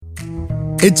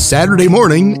It's Saturday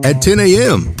morning at 10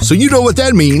 a.m., so you know what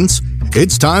that means.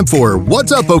 It's time for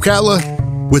What's Up,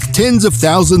 Ocala? With tens of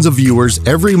thousands of viewers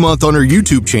every month on our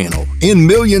YouTube channel and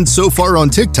millions so far on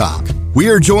TikTok, we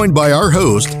are joined by our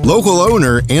host, local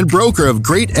owner, and broker of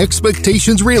Great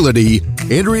Expectations Realty,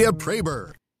 Andrea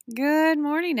Appraiser. Good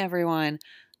morning, everyone.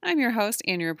 I'm your host,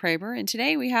 Andrea Appraiser, and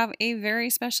today we have a very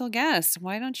special guest.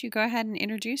 Why don't you go ahead and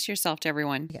introduce yourself to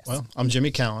everyone? Yes. Well, I'm Jimmy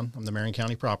Cowan. I'm the Marion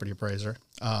County Property Appraiser.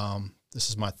 This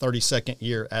is my 32nd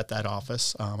year at that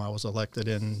office. I was elected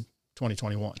in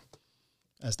 2021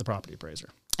 as the property appraiser.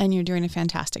 And you're doing a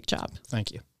fantastic job.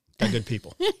 Thank you. Got good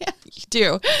people. Yeah, you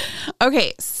do.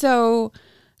 Okay, so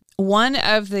one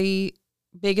of the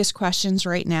biggest questions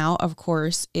right now, of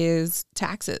course, is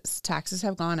taxes. Taxes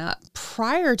have gone up.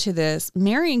 Prior to this,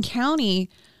 Marion County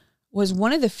was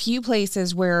one of the few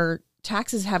places where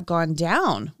taxes have gone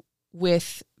down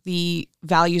with the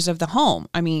values of the home.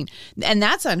 I mean, and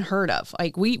that's unheard of.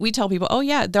 Like we tell people, oh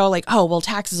yeah, they're like, oh, well,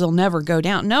 taxes will never go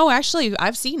down. No, actually,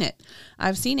 I've seen it.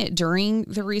 I've seen it during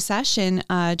the recession,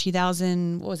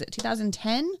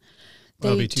 2010?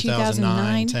 Well,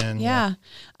 2009, 10. Yeah.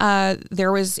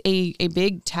 There was a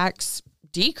big tax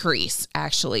decrease,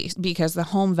 actually, because the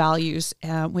home values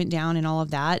went down and all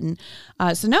of that. And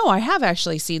so, no, I have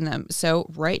actually seen them. So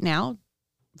right now,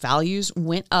 values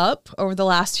went up over the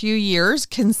last few years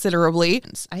considerably.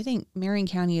 I think Marion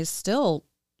County is still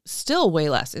way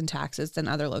less in taxes than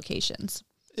other locations.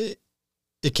 It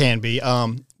can be.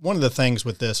 One of the things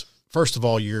with this, first of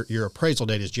all, your appraisal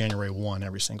date is January 1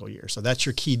 every single year. So that's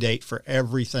your key date for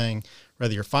everything,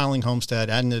 whether you're filing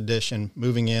homestead, adding an addition,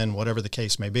 moving in, whatever the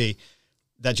case may be.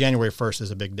 That January 1st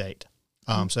is a big date.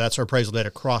 So that's our appraisal date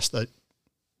across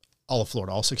all of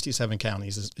Florida, all 67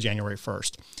 counties is January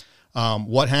 1st.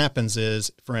 What happens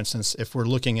is, for instance, if we're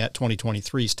looking at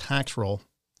 2023's tax roll,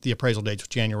 the appraisal date was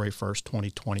January 1st,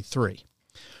 2023,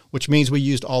 which means we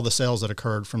used all the sales that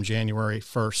occurred from January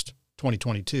 1st,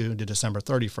 2022 to December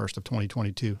 31st of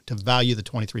 2022 to value the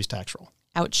 23's tax roll.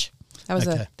 Ouch. That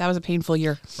was a painful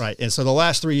year. Right. And so the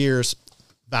last 3 years,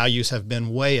 values have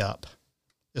been way up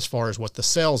as far as what the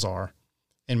sales are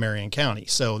in Marion County.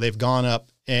 So they've gone up,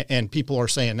 and people are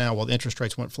saying now, well, the interest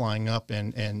rates went flying up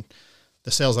and the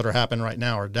sales that are happening right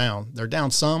now are down. They're down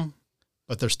some,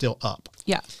 but they're still up.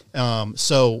 Yeah.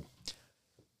 So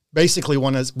basically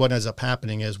what ends up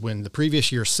happening is when the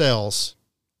previous year's sales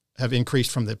have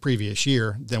increased from the previous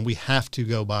year, then we have to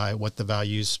go by what the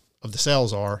values of the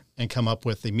sales are and come up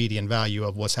with the median value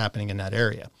of what's happening in that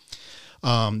area.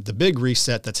 The big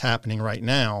reset that's happening right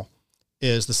now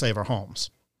is the Save Our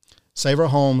Homes. Save Our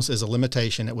Homes is a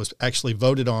limitation. It was actually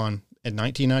voted on in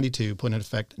 1992, put in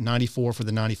effect 94 for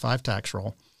the 95 tax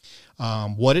roll.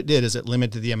 What it did is it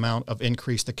limited the amount of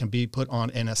increase that can be put on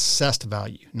an assessed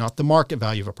value, not the market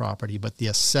value of a property, but the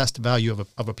assessed value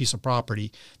of a piece of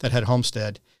property that had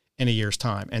homestead in a year's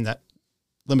time. And that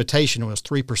limitation was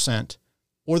 3%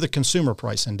 or the consumer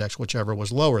price index, whichever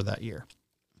was lower that year.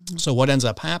 Mm-hmm. So what ends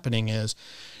up happening is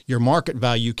your market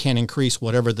value can increase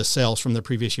whatever the sales from the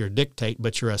previous year dictate,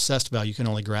 but your assessed value can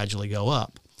only gradually go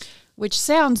up. Which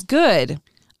sounds good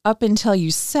up until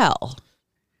you sell.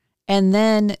 And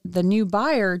then the new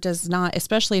buyer does not,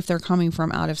 especially if they're coming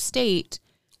from out of state.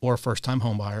 Or a first-time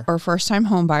home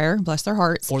buyer. Bless their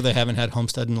hearts. Or they haven't had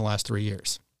homestead in the last 3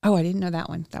 years. Oh, I didn't know that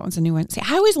one. That one's a new one. See,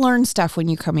 I always learn stuff when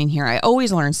you come in here. I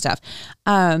always learn stuff.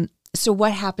 So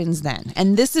what happens then?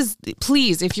 And this is,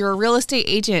 please, if you're a real estate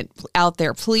agent out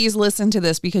there, please listen to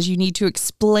this because you need to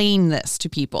explain this to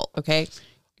people, okay?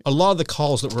 A lot of the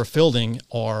calls that we're fielding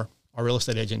are, our real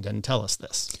estate agent didn't tell us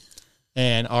this.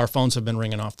 And our phones have been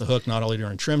ringing off the hook, not only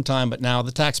during trim time, but now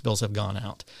the tax bills have gone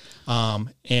out.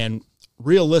 And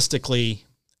realistically,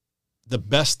 the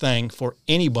best thing for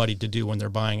anybody to do when they're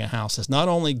buying a house is not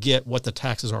only get what the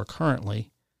taxes are currently,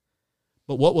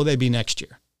 but what will they be next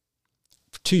year?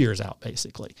 2 years out,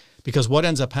 basically. Because what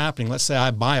ends up happening, let's say I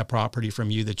buy a property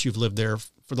from you that you've lived there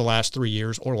for the last 3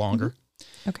 years or longer.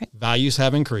 Mm-hmm. Okay. Values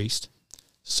have increased,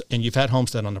 and you've had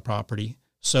homestead on the property.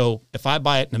 So if I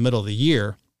buy it in the middle of the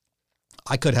year,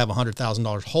 I could have $100,000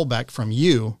 holdback from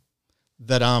you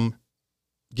that I'm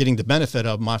getting the benefit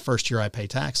of my first year I pay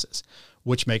taxes,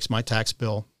 which makes my tax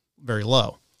bill very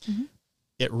low. Mm-hmm.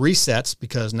 It resets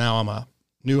because now I'm a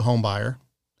new home buyer,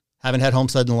 haven't had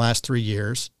homestead in the last 3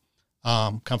 years,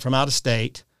 come from out of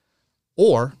state,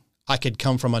 or I could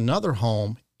come from another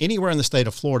home anywhere in the state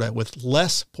of Florida with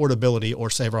less portability or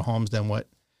Save Our Homes than what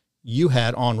you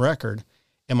had on record,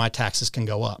 and my taxes can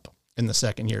go up in the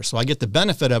second year. So I get the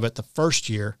benefit of it the first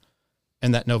year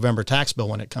and that November tax bill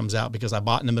when it comes out because I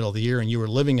bought in the middle of the year and you were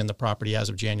living in the property as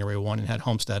of January 1 and had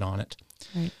homestead on it.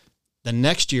 Right. The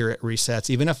next year it resets.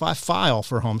 Even if I file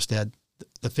for homestead,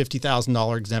 the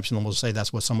 $50,000 exemption, and we'll say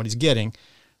that's what somebody's getting,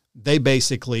 they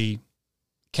basically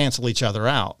cancel each other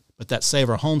out. But that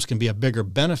Saver Homes can be a bigger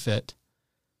benefit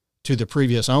to the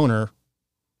previous owner,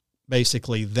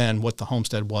 basically, than what the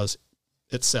homestead was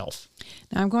itself.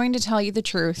 Now, I'm going to tell you the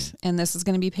truth, and this is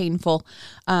going to be painful,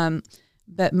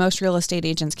 but most real estate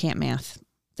agents can't math.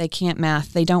 They can't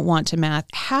math. They don't want to math.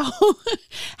 How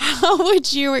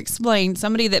would you explain,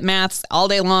 somebody that maths all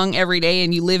day long, every day,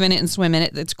 and you live in it and swim in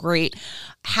it, that's great.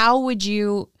 How would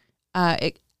you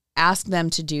ask them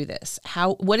to do this?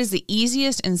 What is the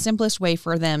easiest and simplest way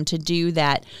for them to do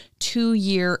that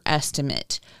 2-year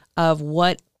estimate of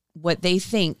what they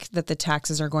think that the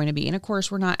taxes are going to be? And of course,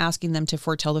 we're not asking them to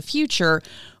foretell the future,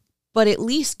 but at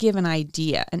least give an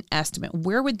idea, an estimate.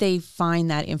 Where would they find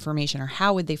that information, or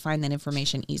how would they find that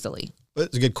information easily?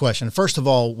 That's a good question. First of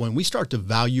all, when we start to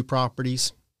value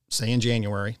properties, say in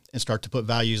January, and start to put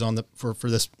values on for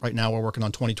this, right now we're working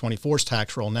on 2024's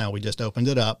tax roll now. We just opened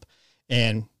it up,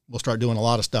 and we'll start doing a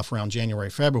lot of stuff around January,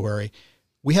 February.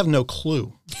 We have no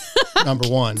clue, number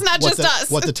one, it's not just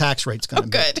us, what the tax rate's going to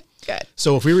be. Good.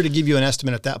 So if we were to give you an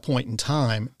estimate at that point in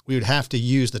time, we would have to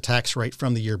use the tax rate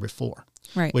from the year before.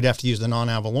 Right. We'd have to use the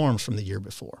non-ad valorem from the year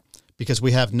before, because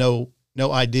we have no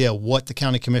idea what the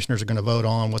county commissioners are going to vote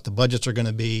on, what the budgets are going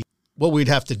to be. What we'd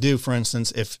have to do, for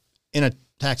instance, if in a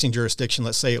taxing jurisdiction,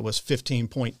 let's say it was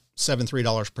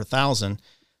 $15.73 per thousand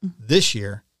this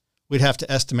year, we'd have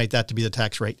to estimate that to be the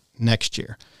tax rate next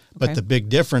year. But the big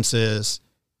difference is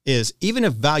even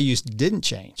if values didn't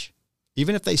change,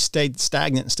 even if they stayed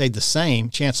stagnant and stayed the same,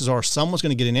 chances are someone's going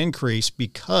to get an increase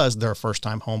because they're a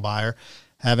first-time home buyer,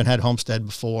 haven't had homestead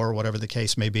before, whatever the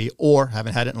case may be, or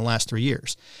haven't had it in the last 3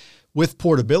 years. With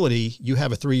portability, you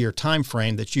have a 3-year time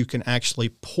frame that you can actually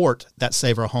port that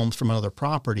Saver Homes from another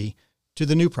property to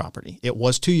the new property. It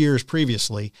was 2 years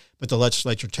previously, but the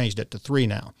legislature changed it to 3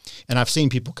 now. And I've seen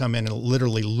people come in and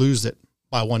literally lose it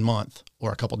by 1 month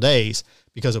or a couple of days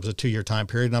because it was a 2-year time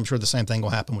period. And I'm sure the same thing will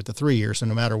happen with the 3 years. So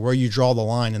no matter where you draw the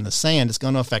line in the sand, it's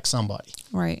going to affect somebody.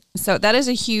 Right. So that is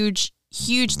a huge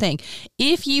thing.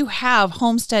 If you have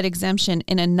homestead exemption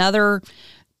in another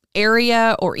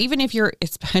area, or even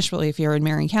especially if you're in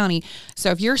Marion County,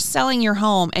 so if you're selling your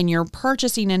home and you're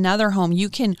purchasing another home, you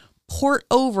can port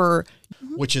over.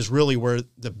 Which is really where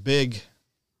the big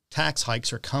tax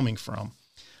hikes are coming from.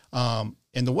 And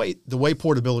the way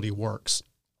portability works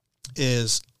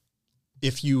is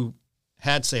if you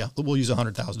had, say, we'll use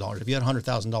 $100,000. If you had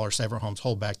 $100,000 Saver Homes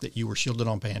holdback that you were shielded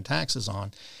on paying taxes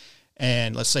on,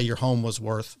 and let's say your home was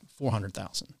worth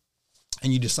 $400,000,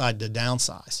 and you decide to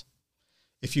downsize.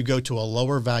 If you go to a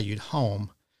lower valued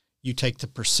home, you take the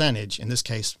percentage. In this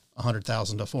case,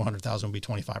 $100,000 to $400,000 would be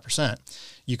 25%.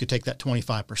 You could take that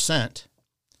 25%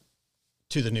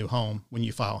 to the new home when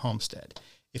you file homestead.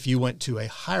 If you went to a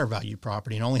higher value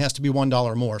property, and it only has to be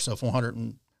 $1 more, so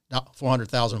 $400,000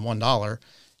 $1,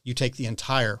 you take the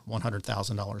entire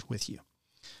 $100,000 with you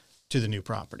to the new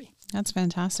property. That's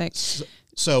fantastic.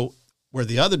 So where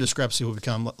the other discrepancy would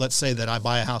become, let's say that I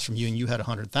buy a house from you and you had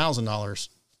 $100,000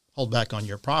 hold back on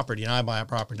your property, and I buy a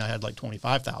property and I had like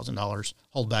 $25,000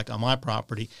 hold back on my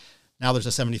property. Now there's a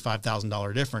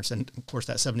 $75,000 difference. And of course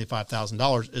that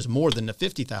 $75,000 is more than the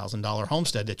 $50,000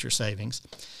 homestead that you're savings.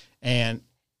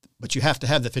 But you have to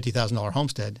have the $50,000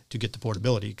 homestead to get the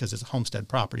portability, because it's homestead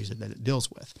properties that it deals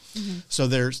with. Mm-hmm. So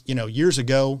there's, years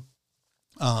ago,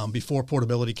 before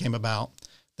portability came about,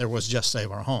 there was just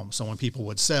Save Our Home. So when people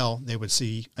would sell, they would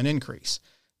see an increase.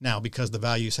 Now, because the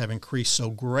values have increased so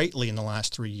greatly in the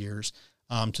last 3 years,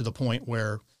 to the point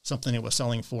where something that was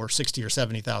selling for $60,000 or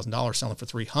 $70,000 selling for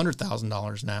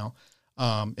 $300,000 now,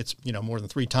 it's more than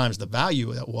 3 times the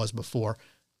value that was before.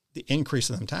 The increase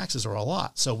in them taxes are a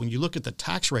lot. So when you look at the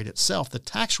tax rate itself, the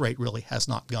tax rate really has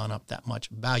not gone up that much.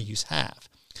 Values have.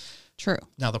 True.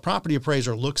 Now, the property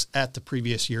appraiser looks at the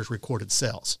previous year's recorded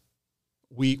sales.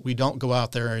 We don't go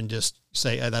out there and just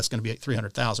say, that's going to be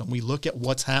 $300,000. We look at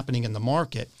what's happening in the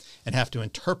market and have to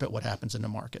interpret what happens in the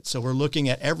market. So we're looking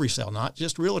at every sale, not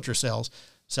just realtor sales,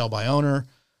 sell by owner.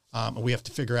 We have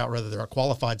to figure out whether they're a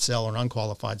qualified sale or an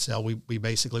unqualified sale. We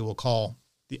basically will call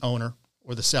the owner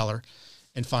or the seller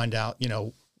and find out,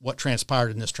 what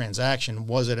transpired in this transaction.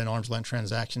 Was it an arm's length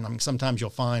transaction? I mean, sometimes you'll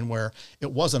find where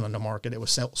it wasn't on the market. It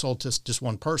was sold to just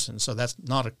one person. So that's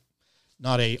not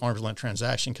a arm's length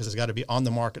transaction, because it's got to be on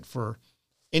the market for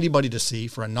anybody to see,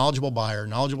 for a knowledgeable buyer,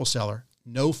 knowledgeable seller,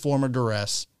 no form of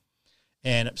duress.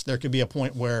 And there could be a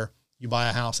point where you buy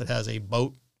a house that has a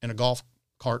boat and a golf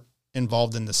cart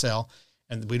involved in the sale,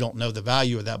 and we don't know the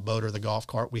value of that boat or the golf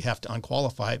cart. We have to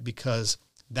unqualify it because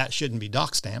that shouldn't be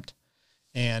dock stamped.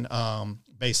 And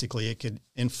basically it could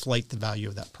inflate the value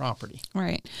of that property.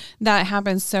 Right. That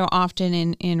happens so often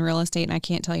in real estate. And I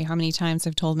can't tell you how many times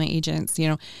I've told my agents,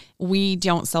 we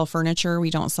don't sell furniture.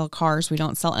 We don't sell cars. We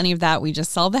don't sell any of that. We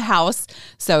just sell the house.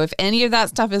 So if any of that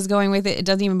stuff is going with it, it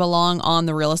doesn't even belong on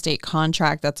the real estate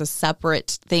contract. That's a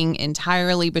separate thing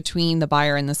entirely between the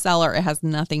buyer and the seller. It has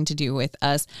nothing to do with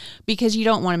us, because you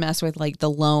don't want to mess with like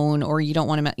the loan, or you don't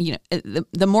want to,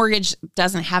 the mortgage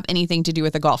doesn't have anything to do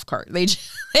with a golf cart. They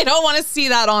don't want to see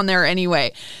that on there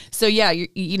anyway. So yeah,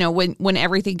 when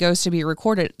everything goes to be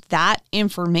recorded, that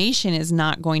information is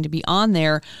not going to be on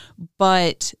there,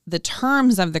 but the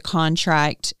terms of the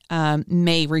contract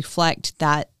may reflect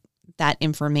that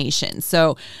information.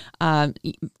 So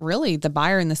really the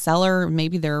buyer and the seller,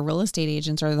 maybe their real estate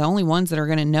agents, are the only ones that are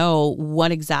going to know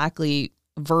what exactly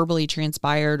verbally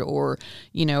transpired, or,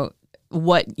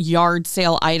 what yard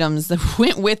sale items that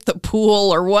went with the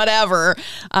pool or whatever,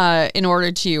 in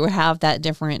order to have that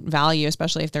different value,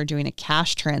 especially if they're doing a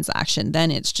cash transaction.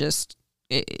 Then it's just,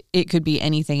 it could be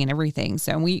anything and everything.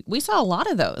 So we saw a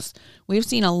lot of those. We've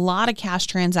seen a lot of cash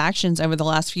transactions over the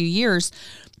last few years,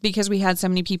 because we had so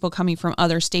many people coming from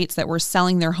other states that were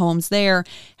selling their homes there,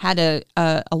 had a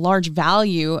large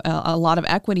value, a lot of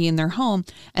equity in their home,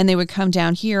 and they would come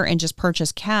down here and just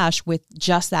purchase cash with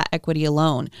just that equity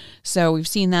alone. So we've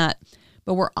seen that.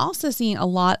 But we're also seeing a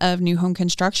lot of new home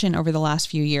construction over the last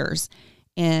few years.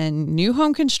 And new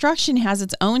home construction has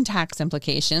its own tax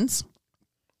implications.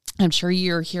 I'm sure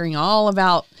you're hearing all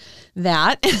about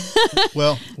that.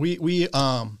 Well, we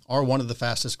are one of the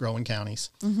fastest growing counties.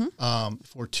 Mm-hmm.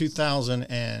 For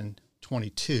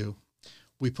 2022,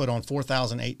 we put on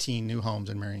 4,018 new homes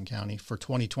in Marion County. For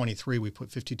 2023, we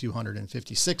put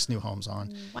 5,256 new homes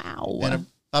on. Wow. And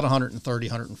about 130,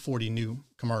 140 new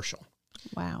commercial.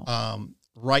 Wow.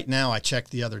 Right now, I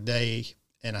checked the other day,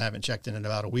 and I haven't checked in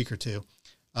about a week or two.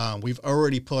 We've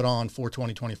already put on for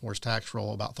 2024's tax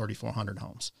roll about 3,400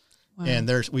 homes. Wow.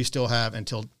 And we still have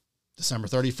until December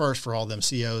 31st for all them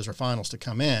COs or finals to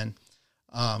come in.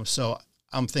 So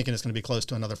I'm thinking it's going to be close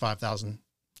to another 5,000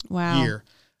 a year.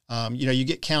 You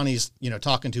get counties,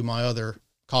 talking to my other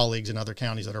colleagues in other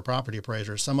counties that are property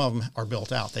appraisers, some of them are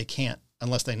built out. They can't,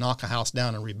 unless they knock a house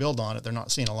down and rebuild on it, they're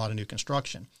not seeing a lot of new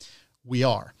construction. We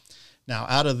are. Now,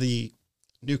 out of the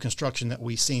new construction that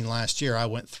we seen last year, I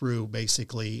went through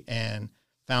basically and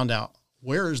found out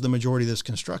where is the majority of this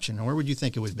construction, and where would you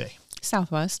think it would be?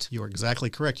 Southwest. You are exactly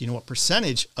correct. You know what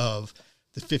percentage of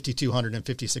the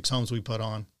 5,256 homes we put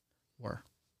on were?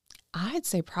 I'd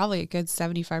say probably a good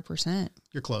 75%.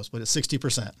 You're close, but it's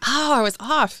 60%. Oh, I was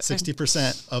off.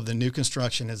 60% of the new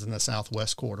construction is in the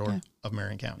southwest corridor of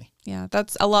Marion County. Yeah,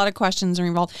 that's a lot of questions are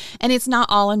involved. And it's not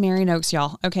all in Marion Oaks,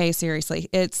 y'all. Okay, seriously.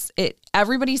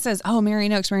 Everybody says, oh,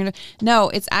 Marion Oaks. No,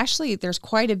 it's actually, there's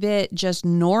quite a bit just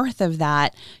north of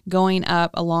that going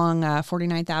up along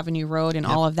 49th Avenue Road and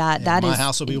all of that. And that my is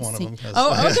house will be one of them.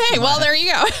 Oh, okay. Well, there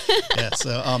you go. Yeah,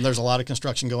 so there's a lot of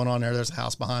construction going on there. There's a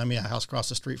house behind me, a house across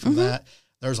the street from that.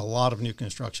 There's a lot of new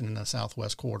construction in the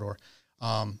southwest corridor.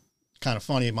 Kind of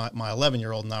funny, my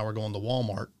 11-year-old and I were going to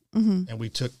Walmart, and we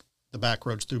took the back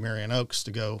roads through Marion Oaks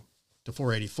to go to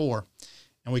 484,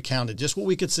 and we counted just what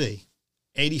we could see,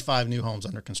 85 new homes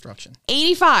under construction.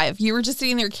 85? You were just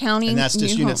sitting there counting. And that's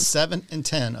just units homes. 7 and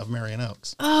 10 of Marion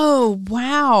Oaks. Oh,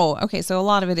 wow. Okay, so a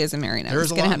lot of it is in Marion Oaks.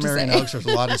 There's a lot in Marion Oaks. There's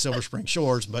a lot in Silver Spring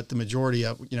Shores, but the majority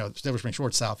of, Silver Spring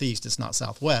Shores southeast, it's not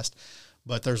southwest,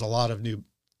 but there's a lot of new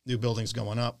buildings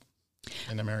going up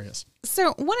in them areas.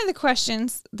 So one of the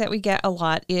questions that we get a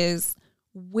lot is,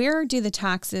 where do the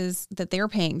taxes that they're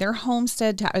paying, their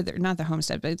homestead, not the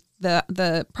homestead, but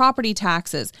the property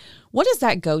taxes, what does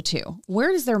that go to?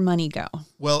 Where does their money go?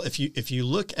 Well, if you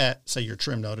look at, say, your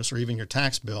trim notice or even your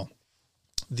tax bill,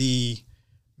 the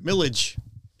millage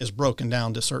is broken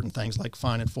down to certain things like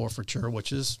fine and forfeiture,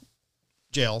 which is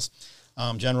jails,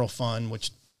 general fund,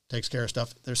 which takes care of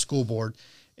stuff, there's school board.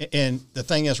 And the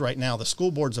thing is, right now, the school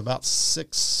board's about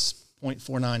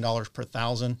 $6.49 per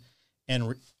thousand,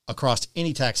 and across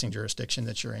any taxing jurisdiction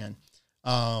that you're in,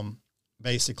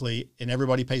 basically, and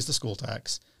everybody pays the school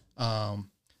tax.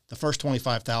 The first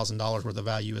 $25,000 worth of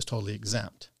value is totally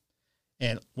exempt.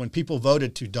 And when people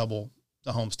voted to double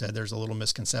the homestead, there's a little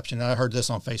misconception. And I heard this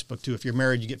on Facebook too. If you're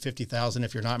married, you get $50,000.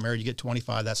 If you're not married, you get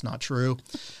 $25,000. That's not true.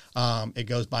 It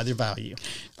goes by their value.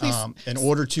 In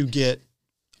order to get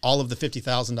all of the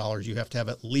 $50,000, you have to have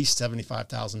at least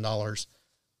 $75,000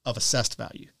 of assessed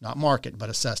value, not market, but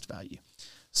assessed value.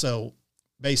 So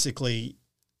basically,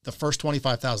 the first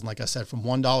 $25,000, like I said, from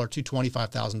 $1 to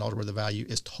 $25,000 worth of value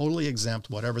is totally exempt,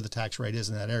 whatever the tax rate is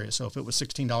in that area. So if it was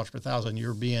 $16 per thousand,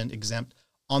 you're being exempt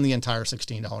on the entire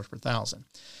 $16 per thousand.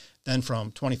 Then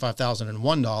from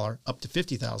 $25,001 up to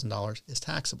 $50,000 is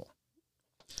taxable.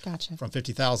 Gotcha. From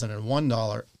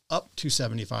 $50,001 up to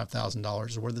 $75,000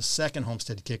 is where the second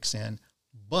homestead kicks in.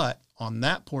 But on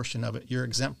that portion of it, you're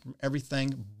exempt from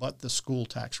everything but the school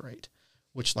tax rate,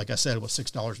 which, like I said, was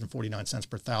 $6.49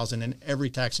 per thousand in every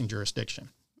taxing jurisdiction.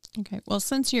 Okay. Well,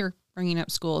 since you're bringing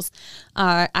up schools,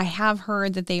 I have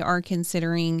heard that they are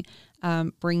considering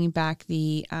bringing back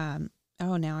the, now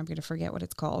I'm going to forget what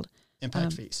it's called.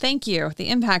 Impact fees. Thank you. The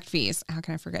impact fees. How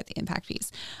can I forget the impact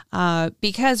fees?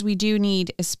 Because we do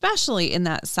need, especially in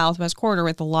that Southwest corridor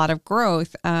with a lot of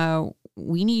growth,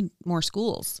 we need more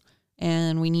schools,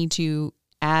 and we need to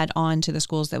add on to the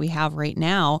schools that we have right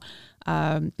now,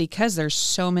 because there's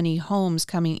so many homes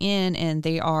coming in, and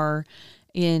they are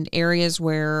in areas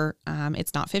where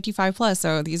it's not 55 plus.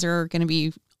 So these are going to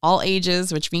be all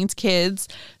ages, which means kids.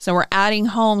 So we're adding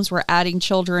homes, we're adding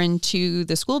children to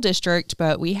the school district,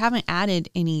 but we haven't added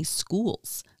any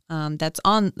schools. That's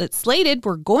slated.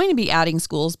 We're going to be adding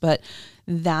schools, but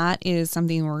that is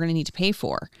something we're going to need to pay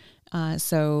for.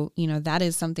 So, that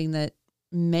is something that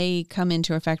may come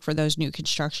into effect for those new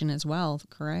construction as well,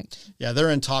 correct? Yeah,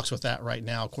 they're in talks with that right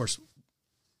now. Of course,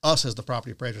 us as the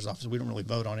property appraiser's office, we don't really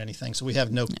vote on anything. So we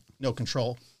have no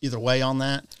control either way on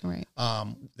that. Right.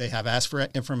 They have asked for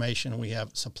information. We have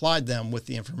supplied them with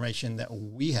the information that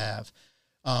we have.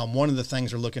 One of the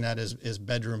things we're looking at is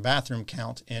bedroom, bathroom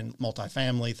count in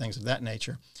multifamily, things of that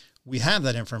nature. We have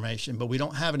that information, but we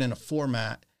don't have it in a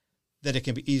format that it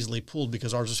can be easily pulled,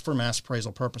 because ours is for mass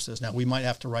appraisal purposes. Now, we might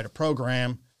have to write a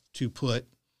program to put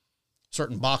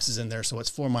certain boxes in there so it's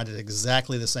formatted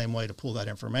exactly the same way to pull that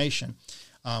information.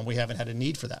 We haven't had a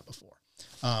need for that before.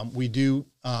 We do,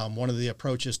 one of the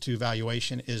approaches to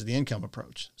valuation is the income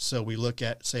approach. So we look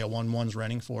at, say, a 1-1's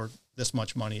renting for this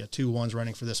much money, a 2-1's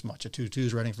renting for this much, a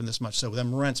 2-2's renting for this much. So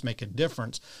them rents make a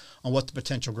difference on what the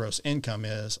potential gross income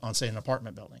is on, say, an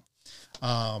apartment building.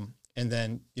 And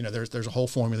then, there's a whole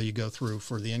formula you go through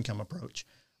for the income approach.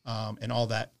 And all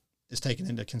that is taken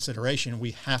into consideration.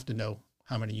 We have to know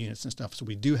how many units and stuff. So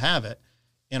we do have it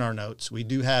in our notes. We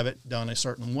do have it done a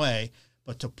certain way.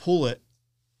 But to pull it,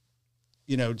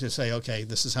 to say, okay,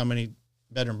 this is how many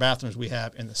bedroom bathrooms we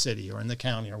have in the city or in the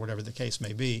county or whatever the case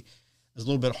may be, is a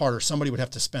little bit harder. Somebody would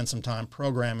have to spend some time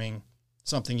programming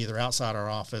something either outside our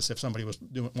office, if somebody was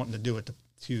wanting to do it,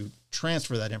 to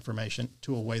transfer that information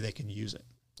to a way they can use it.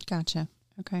 Gotcha.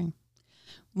 Okay.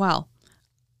 Well,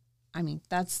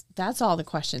 that's all the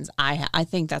questions I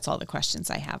think that's all the questions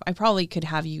I have. I probably could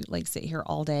have you sit here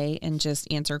all day and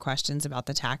just answer questions about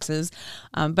the taxes.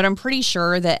 But I'm pretty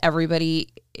sure that everybody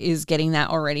is getting that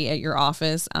already at your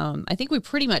office. I think we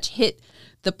pretty much hit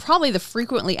probably the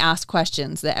frequently asked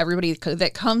questions that everybody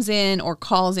that comes in or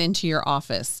calls into your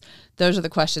office. Those are the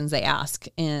questions they ask.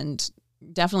 And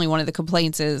definitely one of the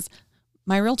complaints is,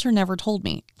 my realtor never told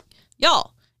me.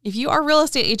 Y'all, if you are real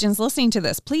estate agents listening to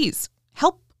this, please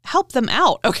help them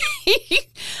out. Okay.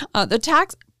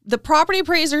 The property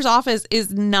appraiser's office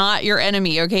is not your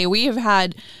enemy. Okay. We have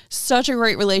had such a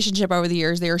great relationship over the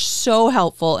years. They are so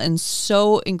helpful and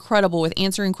so incredible with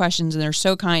answering questions, and they're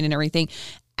so kind and everything.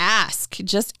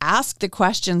 Just ask the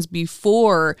questions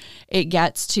before it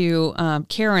gets to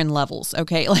Karen levels.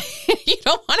 Okay. You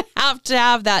don't want to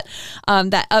have that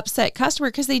upset customer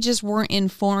because they just weren't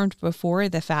informed before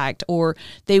the fact, or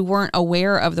they weren't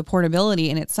aware of the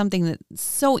portability, and it's something that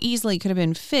so easily could have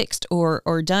been fixed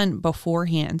or done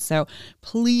beforehand. So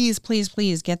please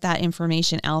get that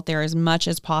information out there as much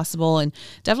as possible, and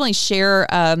definitely share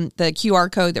the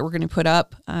QR code that we're going to put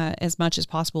up as much as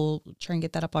possible. Try and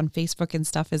get that up on Facebook and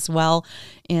stuff as well,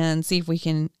 and see if we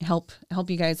can help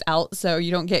you guys out so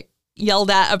you don't get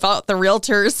yelled at about the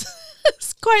realtors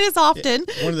quite as often.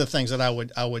 One of the things that I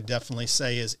would definitely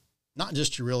say is not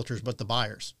just your realtors, but the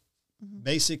buyers. Mm-hmm.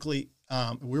 Basically,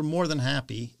 we're more than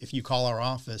happy if you call our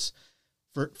office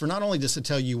for not only just to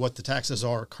tell you what the taxes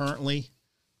are currently,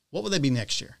 what will they be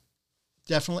next year?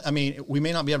 Definitely. We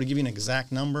may not be able to give you an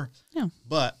exact number,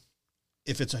 but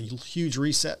if it's a huge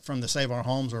reset from the Save Our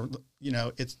Homes, or,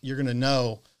 you're going to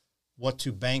know what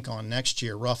to bank on next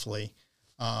year roughly.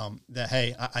 That,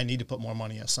 hey, I need to put more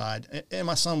money aside. And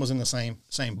my son was in the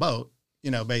same boat,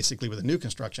 basically with a new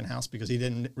construction house, because he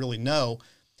didn't really know.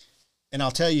 And I'll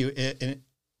tell you,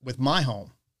 with my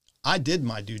home, I did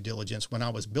my due diligence when I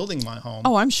was building my home.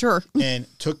 Oh, I'm sure. And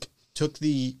took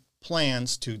the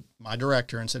plans to my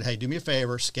director and said, hey, do me a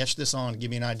favor, sketch this on,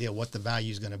 give me an idea what the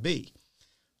value is going to be.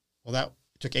 Well, that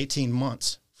took 18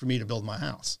 months for me to build my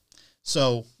house.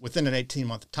 So within an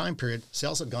 18-month time period,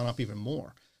 sales had gone up even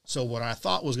more. So what I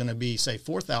thought was going to be, say,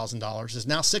 $4,000 is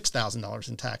now $6,000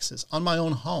 in taxes on my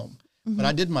own home. Mm-hmm. But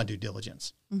I did my due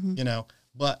diligence. Mm-hmm.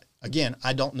 But again,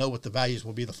 I don't know what the values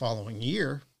will be the following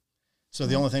year. So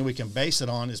the only thing we can base it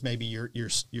on is maybe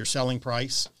your selling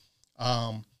price,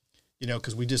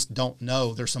 because we just don't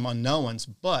know. There's some unknowns,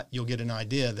 but you'll get an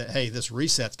idea that, hey, this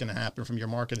reset's going to happen from your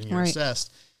market and your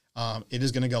assessed. It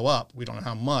is going to go up. We don't know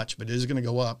how much, but it is going to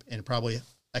go up, and probably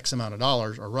X amount of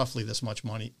dollars, or roughly this much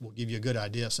money, will give you a good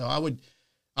idea. So I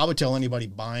would tell anybody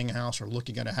buying a house or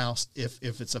looking at a house, if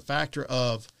it's a factor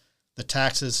of the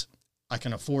taxes, I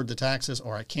can afford the taxes,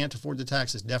 or I can't afford the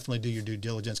taxes, definitely do your due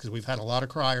diligence, because we've had a lot of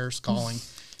criers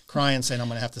crying, saying, I'm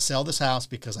going to have to sell this house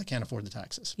because I can't afford the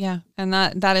taxes. Yeah, and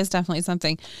that is definitely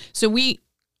something. So we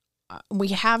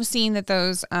have seen that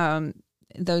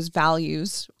those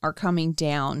values are coming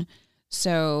down.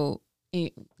 So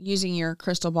using your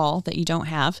crystal ball that you don't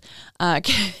have, what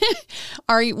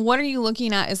are you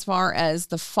looking at as far as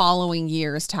the following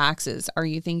year's taxes? Are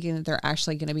you thinking that they're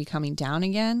actually going to be coming down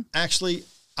again? Actually,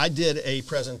 I did a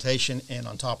presentation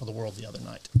On Top of the World the other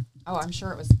night. Oh, I'm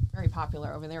sure it was very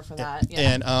popular over there for that.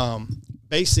 Yeah. And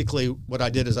basically what I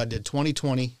did is I did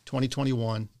 2020,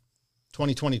 2021,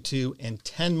 2022, and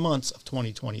 10 months of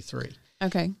 2023.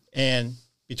 Okay. And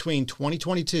between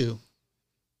 2022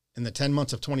 and the 10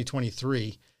 months of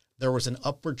 2023, there was an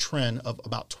upward trend of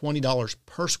about $20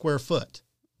 per square foot.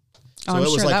 So I'm it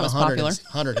was sure like that was popular.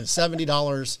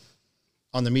 $170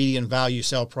 on the median value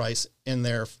sale price in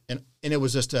there. And it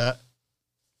was just to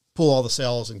pull all the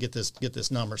sales and get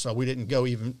this number. So we didn't go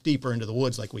even deeper into the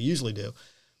woods like we usually do,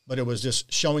 but it was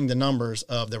just showing the numbers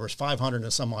of, there was 500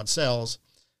 and some odd sales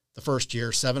the first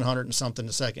year, 700 and something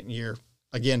the second year,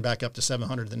 again, back up to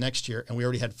 700 the next year. And we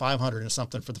already had 500 and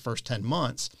something for the first 10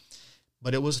 months,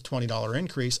 but it was a $20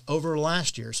 increase over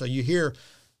last year. So you hear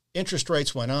interest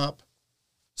rates went up,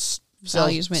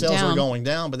 Values went sales down. are going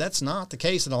down, but that's not the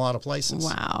case in a lot of places.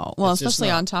 Wow. Well, It's just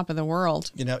especially not. On Top of the World.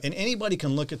 And anybody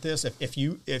can look at this. If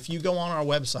you go on our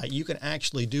website, you can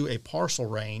actually do a parcel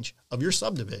range of your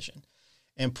subdivision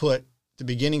and put the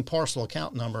beginning parcel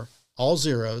account number, all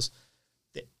zeros,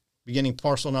 the beginning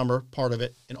parcel number, part of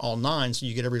it, in all nines, so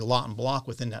you get every lot and block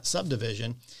within that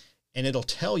subdivision, and it'll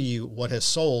tell you what has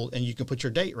sold, and you can put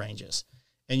your date ranges.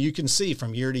 And you can see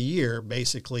from year to year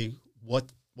basically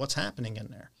what's happening in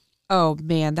there. Oh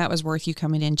man, that was worth you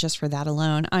coming in just for that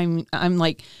alone. I'm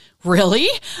like, really?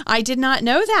 I did not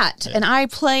know that. Yeah. And I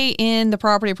play in the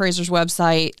Property Appraiser's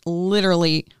website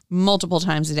literally multiple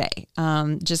times a day.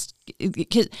 Just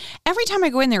because every time I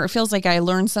go in there, it feels like I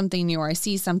learn something new, or I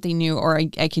see something new, or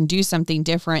I can do something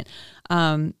different.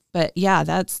 But yeah,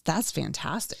 that's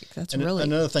fantastic. That's really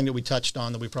another thing that we touched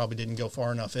on that we probably didn't go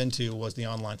far enough into was the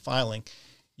online filing.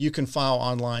 You can file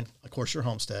online, of course, your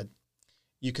homestead.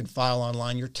 You can file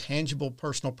online your tangible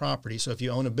personal property. So if you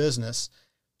own a business,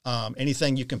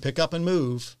 anything you can pick up and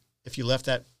move, if you left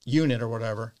that unit or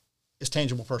whatever, is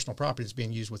tangible personal property that's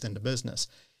being used within the business.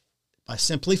 By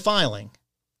simply filing,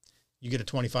 you get a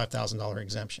 $25,000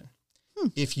 exemption.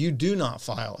 If you do not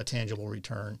file a tangible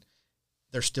return,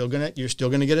 you're still gonna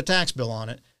get a tax bill on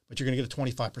it, but you're gonna get a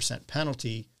 25%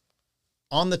 penalty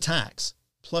on the tax.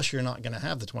 Plus, you're not going to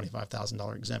have the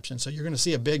 $25,000 exemption. So you're going to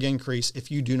see a big increase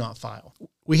if you do not file.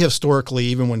 We historically,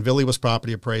 even when Billy was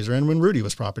property appraiser and when Rudy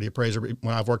was property appraiser,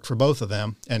 when I've worked for both of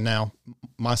them, and now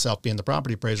myself being the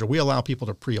property appraiser, we allow people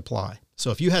to pre-apply.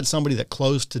 So if you had somebody that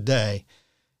closed today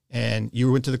and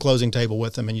you went to the closing table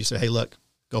with them and you said, hey, look,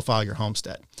 go file your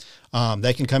homestead.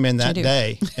 They can come in that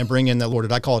day and bring in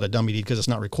I call it a dummy deed because it's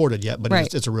not recorded yet, but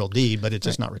it's a real deed, but it's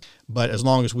just not. But as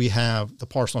long as we have the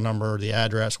parcel number, the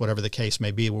address, whatever the case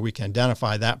may be, where we can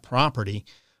identify that property,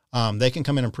 they can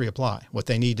come in and pre-apply. What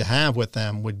they need to have with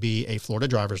them would be a Florida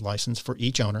driver's license for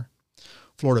each owner,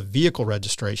 Florida vehicle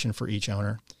registration for each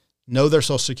owner, know their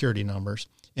social security numbers,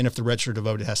 and if they're registered to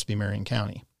vote, it has to be Marion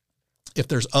County. If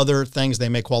there's other things they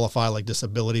may qualify, like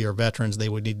disability or veterans, they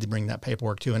would need to bring that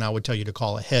paperwork too. And I would tell you to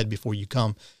call ahead before you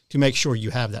come to make sure you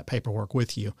have that paperwork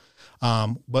with you.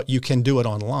 But you can do it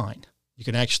online. You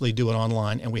can actually do it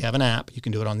online, and we have an app. You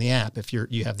can do it on the app if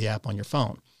you have the app on your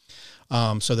phone.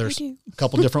 So there's a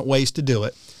couple different ways to do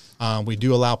it. We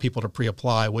do allow people to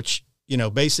pre-apply, which,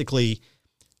 basically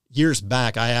years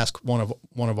back, I asked one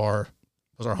of our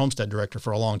homestead director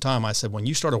for a long time. I said, when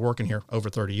you started working here over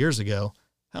 30 years ago,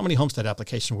 how many homestead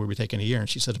applications were we taking a year? And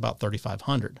she said about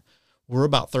 3,500. We're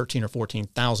about 13 or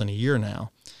 14,000 a year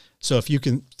now. So if you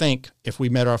can think, if we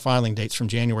met our filing dates from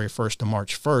January 1st to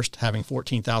March 1st, having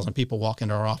 14,000 people walk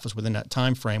into our office within that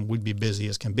time frame, we'd be busy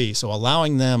as can be. So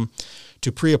allowing them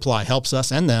to pre-apply helps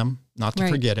us and them not to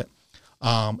forget it.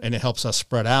 And it helps us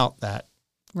spread out that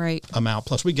amount.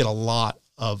 Plus, we get a lot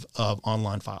of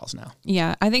online files now.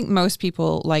 Yeah, I think most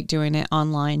people like doing it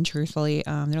online, truthfully.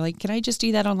 They're like, can I just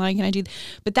do that online? Can I do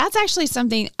But that's actually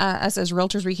something us as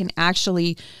realtors, we can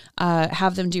actually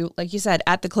have them do, like you said,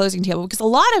 at the closing table. Because a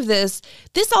lot of this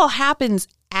all happens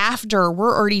after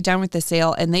we're already done with the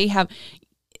sale and they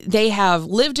have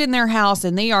lived in their house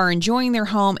and they are enjoying their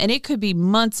home. And it could be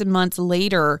months and months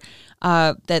later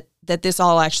that this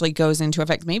all actually goes into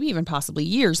effect, maybe even possibly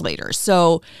years later.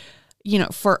 So,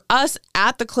 for us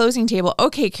at the closing table,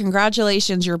 okay,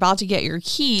 congratulations, you're about to get your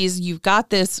keys. You've got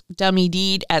this dummy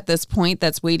deed at this point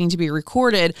that's waiting to be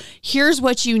recorded. Here's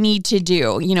what you need to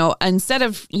do. Instead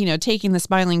of, taking the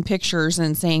smiling pictures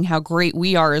and saying how great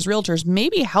we are as realtors,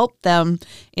 maybe help them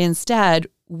instead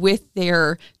with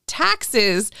their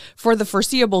taxes for the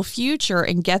foreseeable future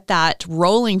and get that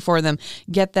rolling for them,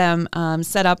 get them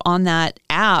set up on that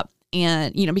app.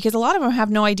 And, because a lot of them have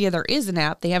no idea there is an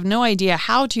app. They have no idea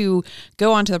how to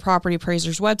go onto the property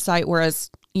appraiser's website.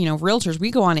 Whereas, realtors, we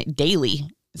go on it daily,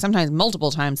 sometimes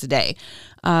multiple times a day.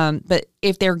 But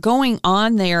if they're going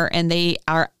on there and they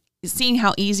are seeing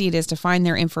how easy it is to find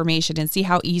their information and see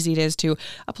how easy it is to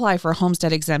apply for a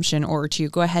homestead exemption or to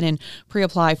go ahead and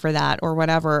pre-apply for that or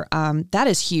whatever, that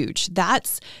is huge.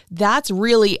 That's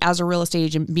really, as a real estate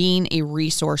agent, being a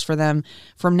resource for them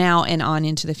from now and on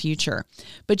into the future.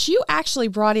 But you actually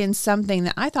brought in something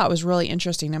that I thought was really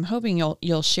interesting. I'm hoping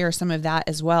you'll share some of that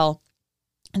as well.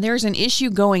 And there's an issue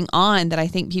going on that I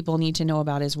think people need to know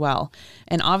about as well.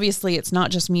 And obviously, it's not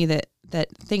just me that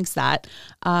thinks that.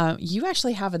 You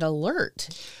actually have an alert.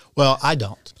 Well, I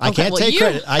don't. I can't take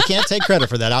credit. I can't take credit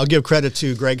for that. I'll give credit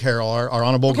to Greg Harrell, our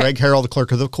Honorable Greg Harrell, the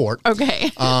clerk of the court.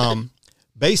 Okay.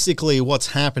 Basically, what's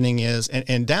happening is,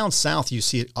 and down south, you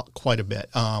see it quite a bit.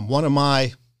 One of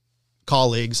my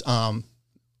colleagues,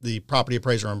 the property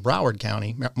appraiser in Broward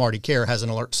County, Marty Kerr, has an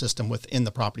alert system within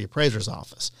the property appraiser's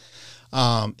office.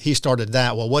 He started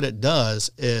that. Well, what it does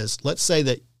is, let's say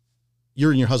that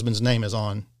your and your husband's name is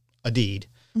on a deed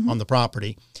on the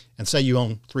property, and say you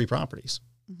own 3 properties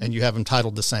and you have them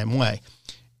titled the same way.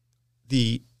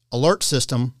 The alert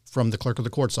system from the clerk of the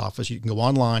court's office, you can go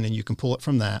online and you can pull it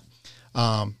from that.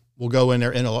 We'll go in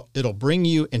there and it'll bring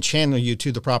you and channel you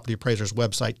to the property appraiser's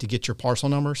website to get your parcel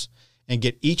numbers and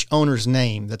get each owner's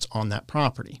name that's on that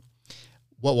property.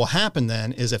 What will happen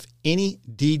then is if any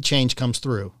deed change comes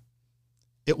through,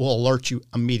 it will alert you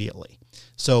immediately.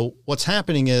 So what's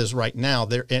happening is right now,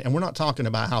 and we're not talking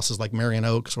about houses like Marion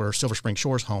Oaks or Silver Spring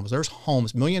Shores homes. There's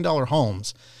homes, $1 million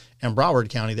homes in Broward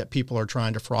County that people are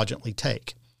trying to fraudulently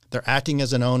take. They're acting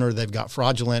as an owner. They've got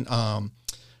fraudulent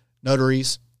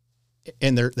notaries.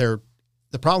 And the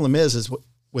problem is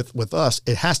with us,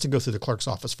 it has to go through the clerk's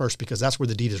office first because that's where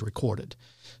the deed is recorded.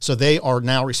 So they are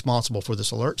now responsible for this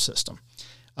alert system.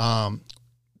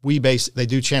 They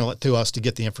do channel it to us to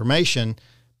get the information,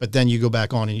 but then you go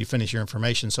back on and you finish your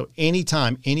information. So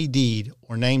anytime any deed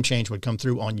or name change would come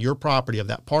through on your property of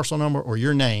that parcel number or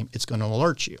your name, it's going to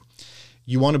alert you.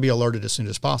 You want to be alerted as soon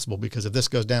as possible because if this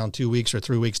goes down 2 weeks or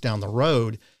 3 weeks down the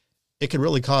road, it could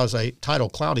really cause a title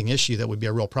clouding issue that would be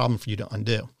a real problem for you to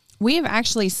undo. We have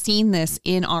actually seen this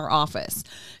in our office.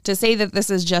 To say that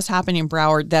this is just happening in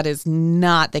Broward, that is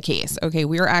not the case. Okay,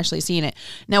 we're actually seeing it.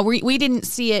 Now, we didn't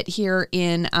see it here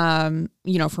in, for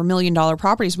 $1 million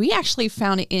properties. We actually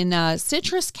found it in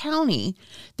Citrus County.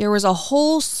 There was a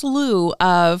whole slew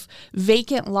of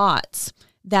vacant lots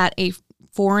that a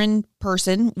foreign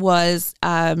person was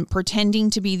pretending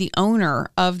to be the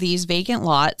owner of these vacant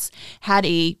lots, had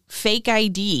a fake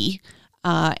ID,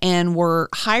 and were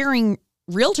hiring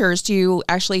realtors to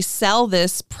actually sell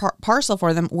this parcel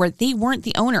for them where they weren't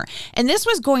the owner. And this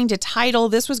was going to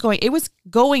title, it was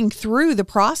going through the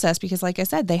process because like I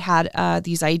said, they had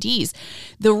these IDs.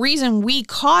 The reason we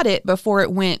caught it before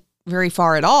it went very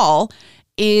far at all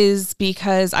is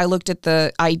because I looked at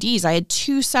the IDs. I had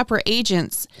 2 separate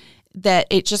agents that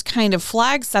it just kind of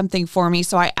flagged something for me.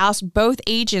 So I asked both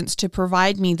agents to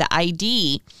provide me the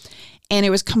ID. And it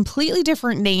was completely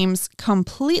different names,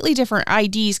 completely different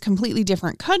IDs, completely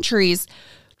different countries,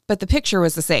 but the picture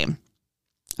was the same.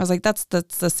 I was like, that's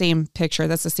the same picture.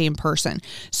 That's the same person.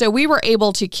 So we were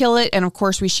able to kill it. And of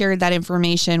course, we shared that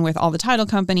information with all the title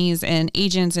companies and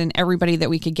agents and everybody that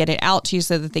we could get it out to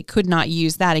so that they could not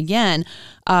use that again.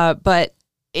 But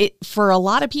for a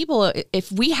lot of people, if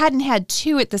we hadn't had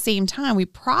 2 at the same time, we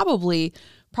probably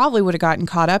would have gotten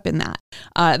caught up in that.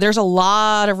 There's a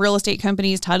lot of real estate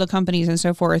companies, title companies, and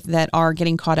so forth that are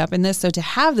getting caught up in this. So to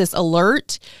have this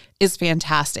alert is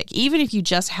fantastic. Even if you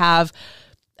just have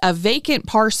a vacant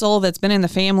parcel that's been in the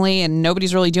family and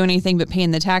nobody's really doing anything but paying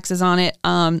the taxes on it,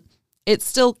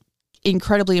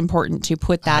 incredibly important to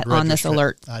put that on this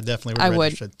alert. I definitely would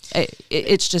register.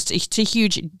 It's a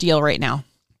huge deal right now.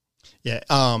 Yeah.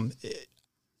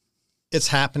 It's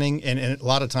happening. And a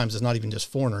lot of times it's not even just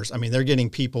foreigners. I mean, they're getting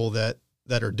people that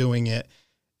are doing it,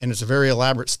 and it's a very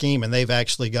elaborate scheme. And they've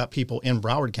actually got people in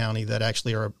Broward County that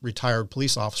actually are retired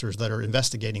police officers that are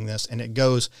investigating this. And it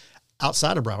goes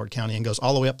outside of Broward County and goes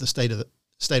all the way up the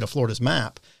state of Florida's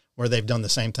map, where they've done the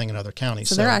same thing in other counties.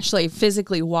 So they're actually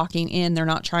physically walking in. They're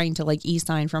not trying to like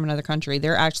e-sign from another country.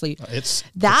 They're actually,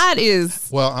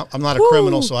 well, I'm not a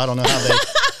criminal, so I don't know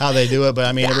how they do it, but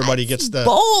I mean, everybody gets the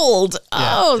bold.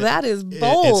 Yeah, that is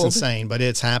bold. It's insane, but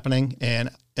it's happening. And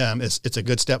it's a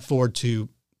good step forward to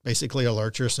basically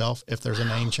alert yourself if there's a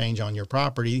name change on your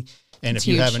property. And if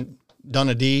you haven't done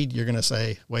a deed, you're going to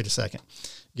say, wait a second,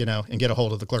 and get a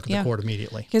hold of the clerk of the court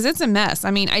immediately. Because it's a mess.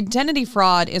 I mean, identity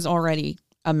fraud is already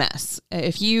a mess.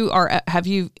 If you've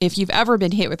ever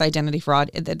been hit with identity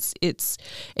fraud,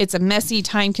 it's a messy,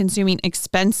 time-consuming,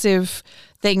 expensive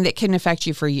thing that can affect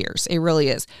you for years. It really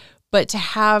is. But to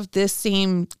have this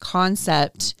same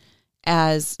concept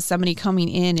as somebody coming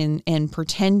in and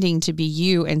pretending to be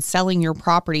you and selling your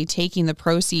property, taking the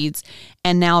proceeds,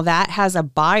 and now that has a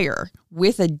buyer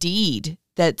with a deed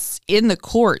that's in the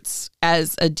courts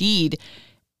as a deed,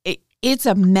 it's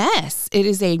a mess. It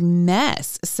is a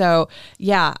mess. So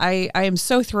yeah, I am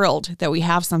so thrilled that we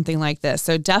have something like this.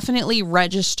 So definitely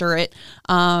register it.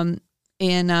 And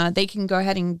they can go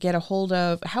ahead and get a hold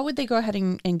of, how would they go ahead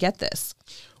and get this?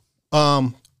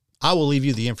 I will leave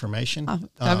you the information. Oh,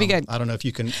 that'd be good. I don't know if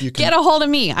you can get a hold of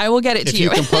me. I will get it to you.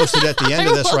 If you can post it at the end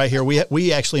of this right here.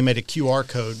 We actually made a QR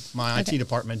code. My IT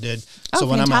department did. So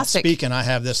when I'm out speaking, I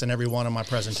have this in every one of my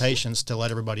presentations to let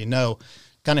everybody know.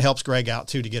 Kind of helps Greg out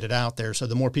too to get it out there. So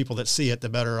the more people that see it, the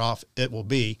better off it will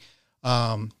be.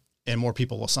 And more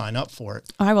people will sign up for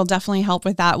it. I will definitely help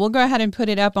with that. We'll go ahead and put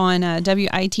it up on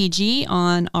WITG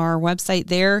on our website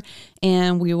there,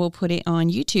 and we will put it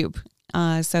on YouTube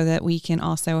so that we can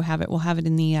also have it. We'll have it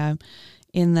in the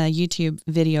YouTube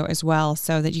video as well,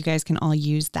 so that you guys can all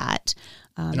use that.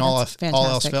 And all else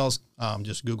fails,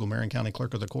 just Google Marion County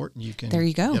Clerk of the Court, and you can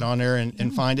get on there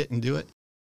and find it and do it.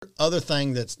 Other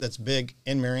thing that's big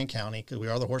in Marion County, because we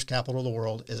are the horse capital of the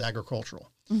world, is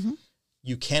agricultural. Mm-hmm.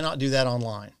 You cannot do that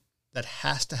online. That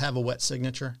has to have a wet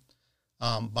signature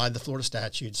by the Florida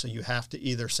statute. So you have to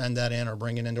either send that in or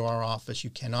bring it into our office. You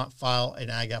cannot file an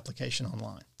ag application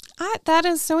online. That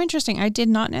is so interesting. I did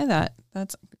not know that.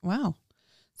 That's wow.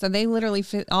 So they literally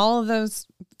fit all of those,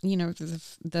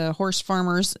 the horse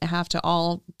farmers have to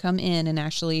all come in and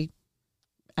actually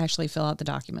fill out the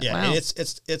document. Yeah, wow. And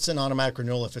it's an automatic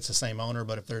renewal if it's the same owner,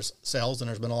 but if there's sales, and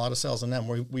there's been a lot of sales on them,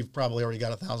 we've probably already got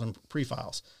 1,000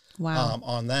 pre-files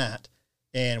on that.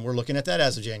 And we're looking at that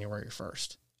as of January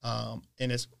 1st.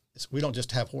 And we don't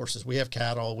just have horses. We have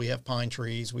cattle, we have pine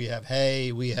trees, we have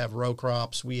hay, we have row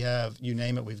crops, we have, you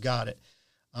name it, we've got it.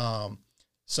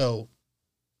 So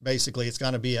basically it's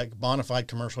going to be a bona fide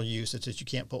commercial use. It's just you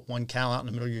can't put one cow out in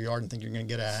the middle of your yard and think you're going to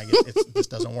get ag. It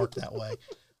just doesn't work that way.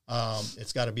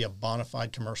 It's got to be a bona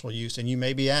fide commercial use. And you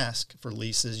may be asked for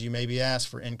leases. You may be asked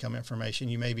for income information.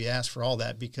 You may be asked for all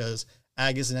that because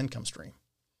ag is an income stream.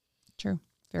 True.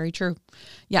 Very true.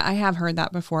 Yeah, I have heard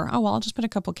that before. Oh, well, I'll just put a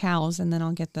couple cows and then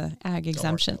I'll get the ag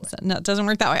exemption. No, it doesn't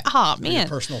work that way. Oh, man. Your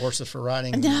personal horses for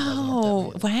riding.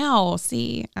 No. Wow.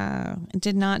 See, I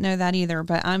did not know that either,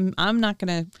 but I'm not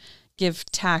going to give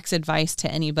tax advice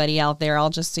to anybody out there. I'll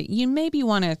just say, you maybe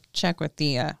want to check with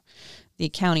the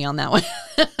county on that one.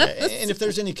 And if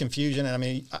there's any confusion, and I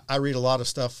mean, I read a lot of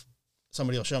stuff.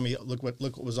 Somebody will show me, look what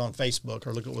was on Facebook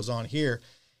or look what was on here.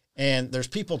 And there's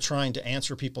people trying to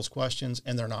answer people's questions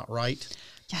and they're not right.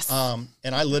 Yes.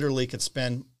 And I literally could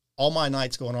spend all my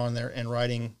nights going on there and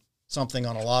writing something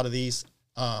on a lot of these.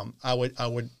 I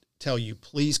would tell you,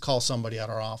 please call somebody at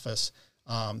our office,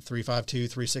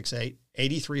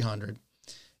 352-368-8300,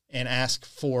 and ask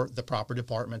for the proper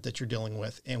department that you're dealing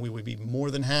with. And we would be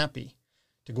more than happy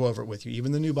to go over it with you,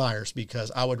 even the new buyers,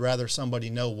 because I would rather somebody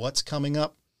know what's coming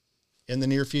up in the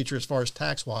near future as far as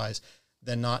tax-wise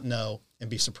than not know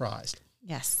and be surprised.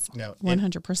 Yes,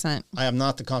 100%. I am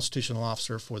not the constitutional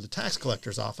officer for the tax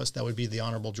collector's office. That would be the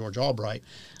Honorable George Albright,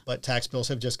 but tax bills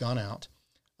have just gone out.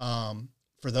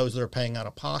 For those that are paying out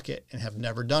of pocket and have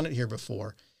never done it here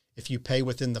before, if you pay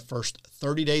within the first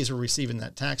 30 days of receiving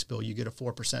that tax bill, you get a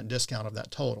 4% discount of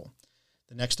that total.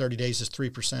 The next 30 days is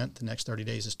 3%. The next 30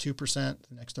 days is 2%.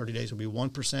 The next 30 days will be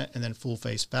 1%, and then full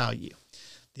face value.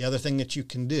 The other thing that you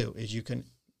can do is you can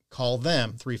call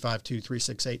them,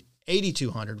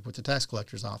 352-368-8200 with the tax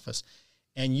collector's office,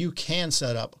 and you can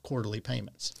set up quarterly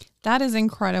payments. That is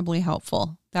incredibly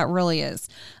helpful. That really is.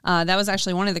 That was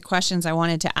actually one of the questions I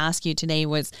wanted to ask you today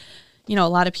was, a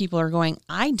lot of people are going,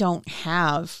 I don't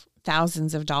have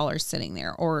thousands of dollars sitting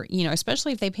there, or,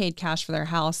 especially if they paid cash for their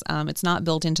house, it's not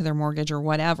built into their mortgage or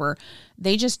whatever.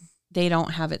 They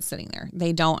don't have it sitting there.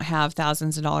 They don't have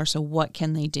thousands of dollars. So what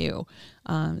can they do?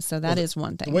 So that is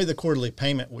one thing. The way the quarterly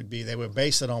payment would be, they would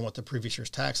base it on what the previous year's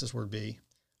taxes would be.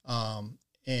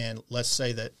 And let's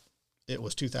say that it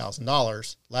was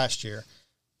 $2,000 last year.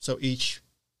 So each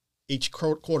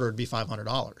quarter would be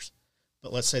 $500.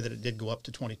 But let's say that it did go up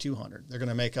to $2,200. They're going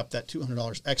to make up that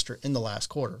 $200 extra in the last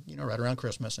quarter, right around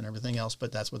Christmas and everything else.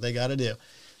 But that's what they got to do.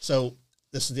 So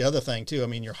this is the other thing too. I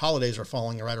mean, your holidays are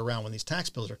falling right around when these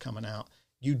tax bills are coming out.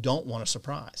 You don't want a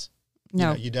surprise.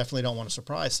 No, you definitely don't want a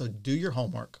surprise. So do your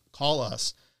homework, call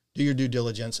us, do your due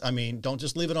diligence. I mean, don't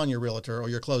just leave it on your realtor or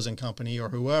your closing company or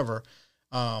whoever.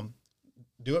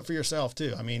 Do it for yourself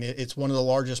too. I mean, it's one of the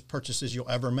largest purchases you'll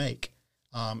ever make.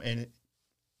 And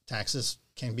taxes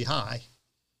can be high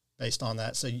based on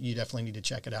that. So you definitely need to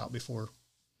check it out before.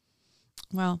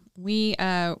 Well, we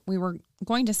were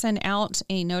going to send out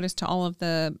a notice to all of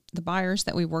the buyers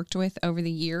that we worked with over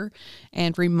the year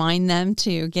and remind them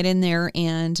to get in there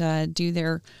and do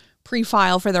their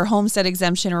pre-file for their homestead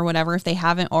exemption or whatever if they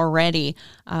haven't already.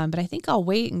 But I think I'll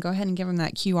wait and go ahead and give them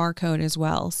that QR code as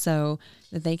well so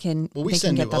that they can. Well, we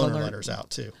send new owner letters out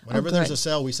too. Whenever there's a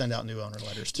sale, we send out new owner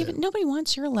letters too. Yeah, but nobody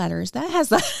wants your letters. That has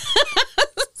the.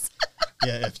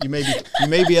 Yeah, if you may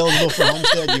be eligible for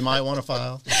homestead, you might want to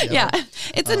file. Yeah,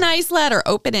 it's a nice letter.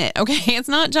 Open it, okay? It's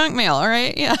not junk mail, all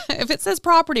right? Yeah, if it says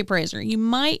property appraiser,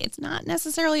 it's not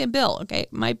necessarily a bill, okay?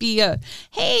 It might be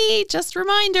hey, just a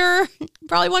reminder, you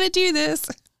probably want to do this.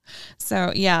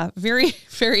 So yeah, very,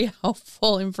 very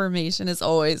helpful information as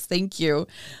always. Thank you.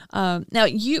 Now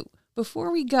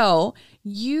before we go,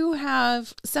 you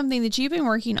have something that you've been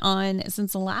working on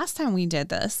since the last time we did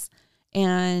this.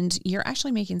 And you're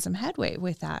actually making some headway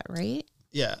with that, right?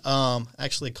 Yeah,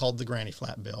 actually called the Granny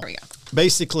Flat Bill. There we go.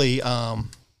 Basically, and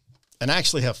I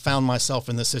actually have found myself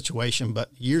in this situation, but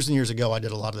years and years ago, I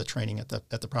did a lot of the training at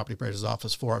the property appraiser's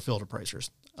office for our field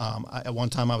appraisers. At one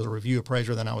time, I was a review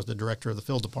appraiser, then I was the director of the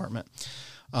field department.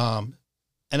 And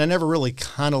I never really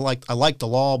I liked the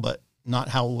law, but not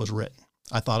how it was written.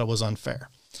 I thought it was unfair.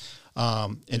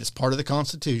 And it's part of the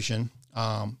Constitution,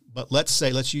 but let's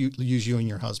use you and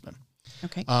your husband.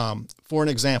 Okay. For an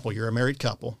example, you're a married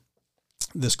couple.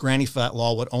 This Granny Flat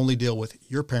law would only deal with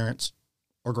your parents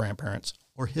or grandparents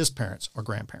or his parents or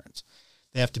grandparents.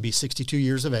 They have to be 62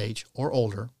 years of age or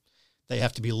older. They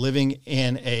have to be living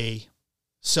in a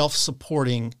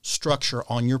self-supporting structure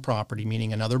on your property,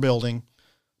 meaning another building,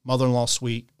 mother-in-law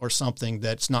suite, or something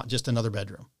that's not just another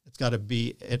bedroom. It's got to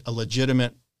be a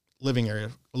legitimate living area,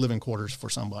 living quarters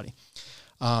for somebody.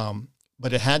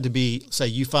 But it had to be, say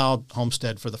you filed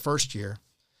homestead for the first year,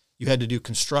 you had to do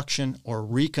construction or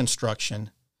reconstruction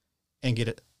and get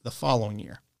it the following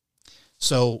year.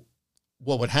 So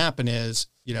what would happen is,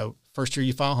 first year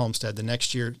you file homestead, the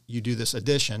next year you do this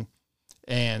addition,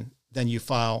 and then you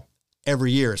file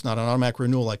every year. It's not an automatic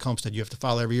renewal like homestead. You have to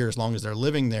file every year as long as they're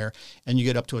living there, and you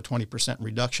get up to a 20%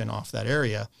 reduction off that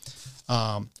area.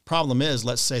 Problem is,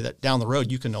 let's say that down the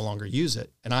road you can no longer use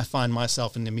it, and I find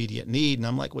myself in immediate need, and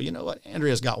I'm like, well, you know what?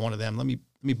 Andrea's got one of them. Let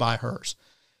me buy hers.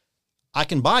 I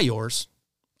can buy yours.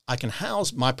 I can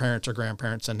house my parents or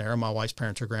grandparents in there, or my wife's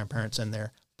parents or grandparents in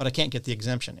there, but I can't get the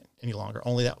exemption any longer.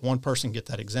 Only that one person can get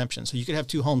that exemption. So you could have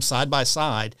two homes side by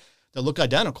side that look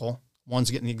identical.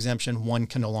 One's getting the exemption, one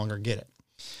can no longer get it.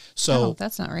 So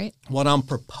that's not right. What I'm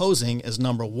proposing is,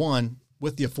 number one,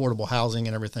 with the affordable housing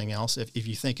and everything else, if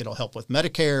you think it'll help with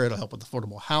Medicare, it'll help with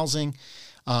affordable housing,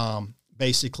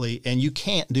 basically, and you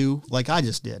can't do like I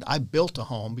just did. I built a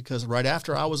home because right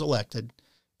after I was elected,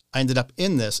 I ended up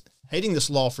in this, hating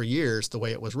this law for years, the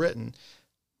way it was written.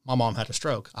 My mom had a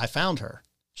stroke. I found her.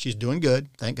 She's doing good,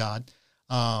 thank God.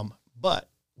 But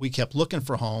we kept looking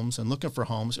for homes, and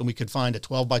we could find a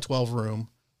 12 by 12 room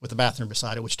with a bathroom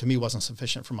beside it, which to me wasn't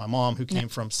sufficient for my mom, who came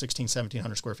from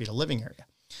 1,700 square feet of living area.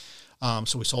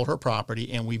 So we sold her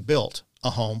property and we built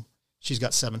a home. She's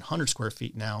got 700 square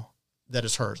feet now that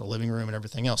is hers, a living room and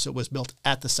everything else. It was built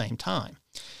at the same time.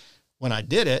 When I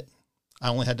did it, I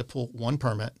only had to pull one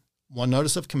permit, one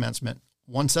notice of commencement,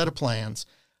 one set of plans.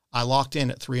 I locked in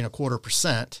at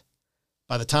 3.25%.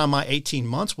 By the time my 18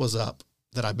 months was up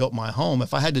that I built my home,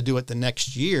 if I had to do it the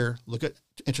next year, look at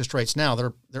interest rates now,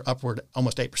 they're upward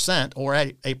almost 8% or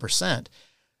at 8%.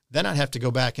 Then I'd have to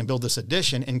go back and build this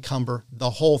addition, encumber the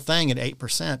whole thing at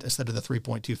 8% instead of the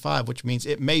 3.25, which means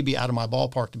it may be out of my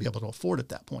ballpark to be able to afford at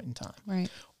that point in time. Right.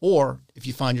 Or if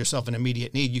you find yourself in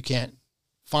immediate need, you can't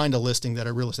find a listing that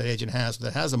a real estate agent has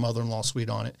that has a mother-in-law suite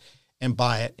on it and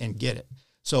buy it and get it.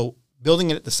 So building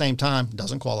it at the same time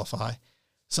doesn't qualify.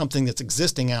 Something that's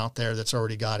existing out there that's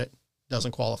already got it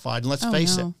doesn't qualify. And let's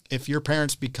face it, if your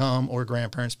parents become or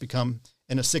grandparents become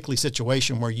in a sickly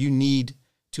situation where you need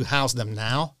to house them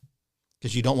now,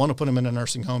 because you don't want to put them in a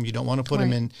nursing home, you don't want to put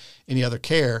them in any other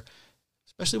care,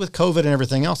 especially with COVID and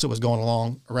everything else that was going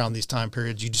along around these time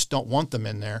periods. You just don't want them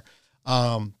in there.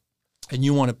 And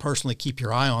you want to personally keep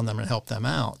your eye on them and help them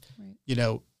out. Right. You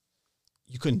know,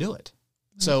 you couldn't do it.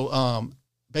 Right. So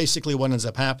basically what ends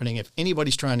up happening, if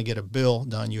anybody's trying to get a bill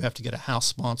done, you have to get a House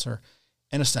sponsor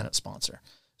and a Senate sponsor.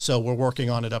 So we're working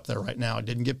on it up there right now. It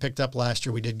didn't get picked up last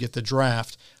year. We did get the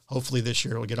draft. Hopefully this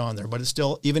year it will get on there. But it's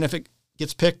still, even if it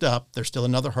gets picked up, there's still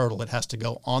another hurdle. It has to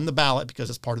go on the ballot because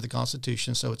it's part of the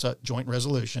Constitution. So it's a joint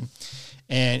resolution.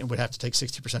 And it would have to take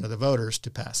 60% of the voters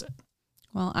to pass it.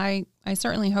 Well, I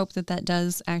certainly hope that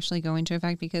does actually go into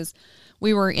effect, because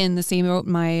we were in the same boat,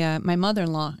 my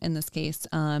mother-in-law in this case.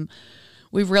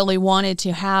 We really wanted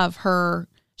to have her.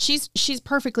 She's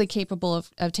perfectly capable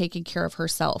of taking care of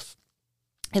herself.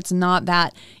 It's not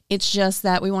that. It's just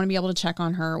that we want to be able to check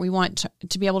on her. We want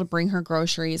to be able to bring her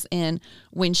groceries in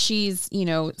when she's,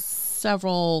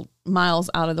 several miles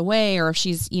out of the way, or if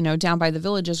she's, down by the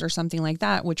Villages or something like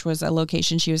that, which was a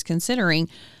location she was considering.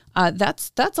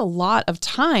 That's a lot of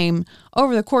time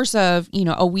over the course of,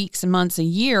 a weeks and months and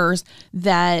years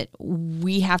that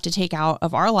we have to take out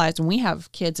of our lives when we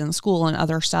have kids in school and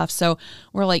other stuff. So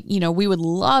we're like, we would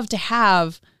love to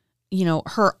have,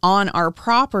 her on our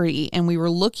property, and we were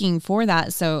looking for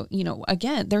that. So,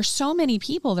 again, there's so many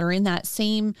people that are in that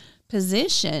same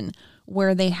position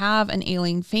where they have an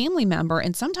ailing family member.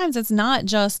 And sometimes it's not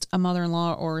just a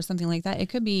mother-in-law or something like that. It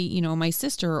could be, my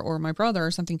sister or my brother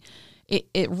or something.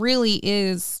 It really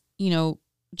is,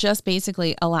 just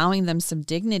basically allowing them some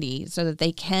dignity so that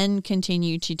they can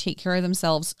continue to take care of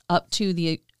themselves up to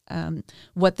the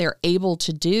what they're able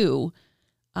to do.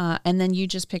 And then you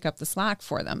just pick up the slack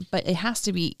for them. But it has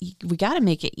to be, we got to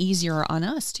make it easier on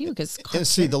us too. Because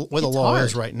see, the way the law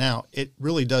is right now, it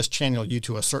really does channel you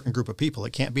to a certain group of people.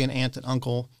 It can't be an aunt and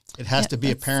uncle. It has to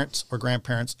be a parents or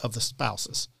grandparents of the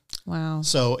spouses. Wow.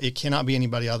 So it cannot be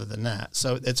anybody other than that.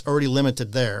 So it's already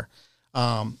limited there.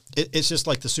 It's just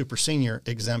like the super senior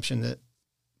exemption that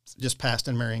just passed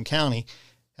in Marion County.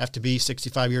 Have to be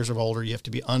 65 years or older. You have to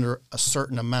be under a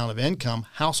certain amount of income,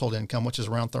 household income, which is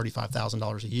around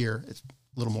 $35,000 a year. It's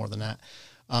a little more than that.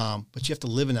 But you have to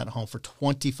live in that home for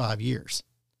 25 years.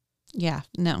 Yeah,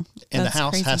 no. And the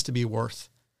house has to be worth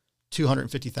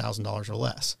 $250,000 or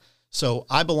less. So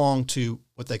I belong to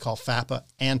what they call FAPA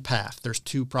and PAF. There's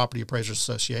two property appraisers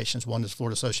associations. One is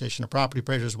Florida Association of Property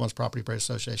Appraisers. One's Property Appraisers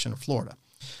Association of Florida.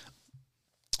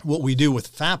 What we do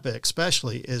with FAPA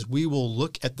especially is we will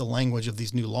look at the language of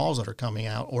these new laws that are coming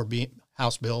out, or be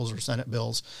House bills or Senate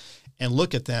bills, and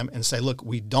look at them and say, look,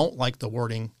 we don't like the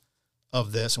wording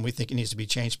of this, and we think it needs to be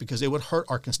changed because it would hurt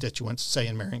our constituents, say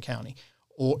in Marion County.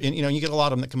 Or, you get a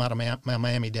lot of them that come out of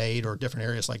Miami-Dade or different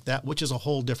areas like that, which is a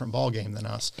whole different ballgame than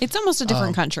us. It's almost a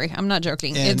different country. I'm not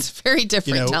joking. It's very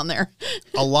different down there.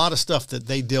 A lot of stuff that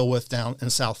they deal with down in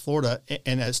South Florida,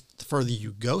 and as the further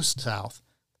you go south,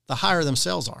 the higher them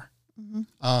sales are.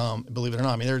 Mm-hmm. Believe it or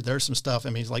not. I mean, there's some stuff. I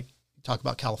mean, it's like you talk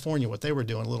about California, what they were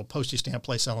doing, a little postage stamp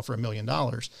place selling for $1 million.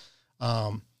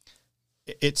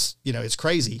 It's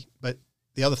crazy. But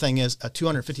the other thing is a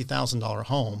 $250,000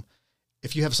 home.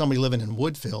 If you have somebody living in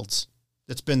Woodfields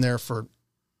that's been there for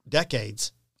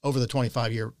decades over the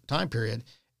 25-year time period,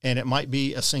 and it might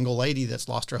be a single lady that's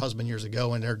lost her husband years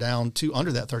ago, and they're down to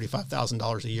under that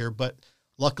 $35,000 a year, but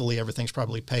luckily everything's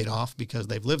probably paid off because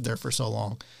they've lived there for so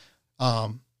long.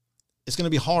 It's going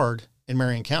to be hard in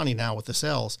Marion County now with the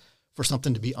sales for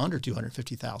something to be under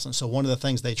 $250,000. So one of the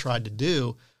things they tried to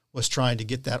do was trying to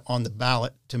get that on the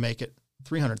ballot to make it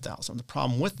 $300,000. The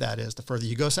problem with that is the further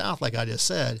you go south, like I just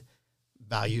said,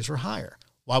 values are higher.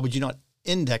 Why would you not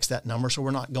index that number so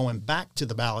we're not going back to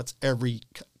the ballots every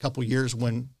couple years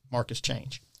when markets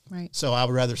change? Right. So I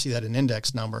would rather see that an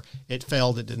index number. It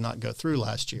failed. It did not go through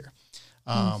last year.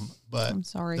 But I'm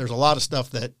sorry. There's a lot of stuff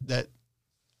that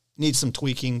needs some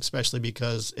tweaking, especially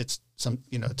because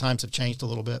times have changed a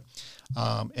little bit.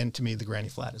 And to me, the granny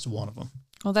flat is one of them.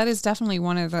 Well, that is definitely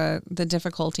one of the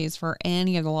difficulties for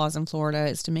any of the laws in Florida,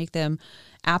 is to make them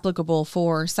applicable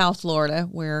for South Florida,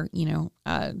 where,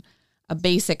 a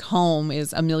basic home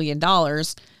is $1 million,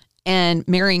 and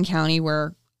Marion County,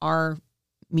 where our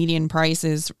median price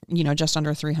is, just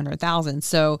under 300,000.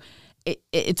 So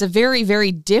it's a very,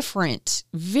 very different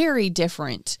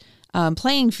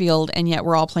playing field, and yet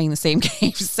we're all playing the same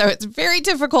game. So it's very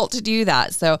difficult to do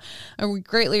that. So we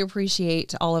greatly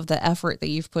appreciate all of the effort that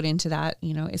you've put into that,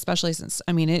 especially since,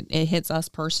 it hits us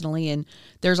personally, and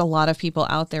there's a lot of people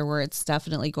out there where it's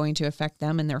definitely going to affect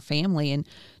them and their family and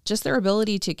just their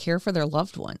ability to care for their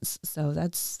loved ones. So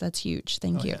that's huge.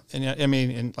 Thank you. Yeah. And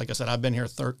and like I said, I've been here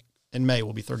in May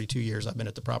will be 32 years. I've been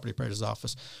at the property appraiser's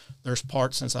office. There's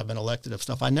parts since I've been elected of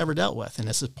stuff I never dealt with. And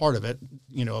this is part of it,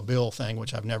 a bill thing,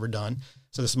 which I've never done.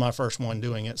 So this is my first one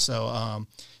doing it. So,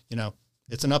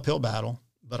 it's an uphill battle,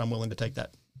 but I'm willing to take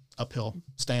that uphill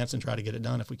stance and try to get it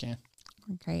done if we can.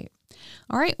 Great.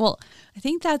 All right. Well, I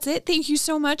think that's it. Thank you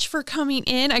so much for coming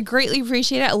in. I greatly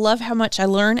appreciate it. I love how much I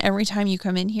learn every time you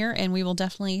come in here, and we will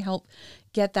definitely help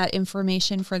get that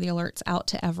information for the alerts out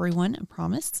to everyone, I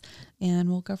promise, and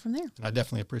we'll go from there. And I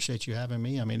definitely appreciate you having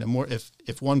me. The more,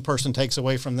 if one person takes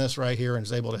away from this right here and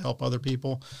is able to help other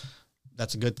people,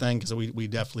 that's a good thing, because we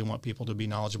definitely want people to be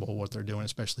knowledgeable of what they're doing,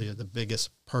 especially the biggest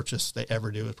purchase they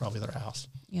ever do is probably their house.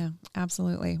 Yeah,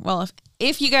 absolutely. Well,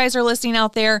 if you guys are listening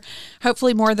out there,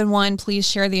 hopefully more than one, please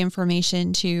share the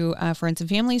information to friends and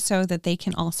family so that they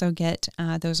can also get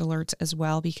those alerts as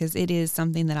well, because it is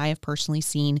something that I have personally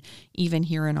seen even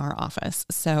here in our office.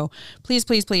 So please,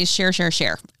 please, please share.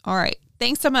 All right.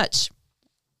 Thanks so much.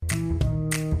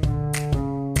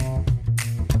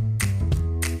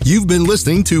 You've been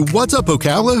listening to What's Up,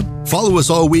 Ocala? Follow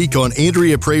us all week on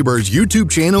Andrea Praber's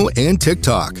YouTube channel and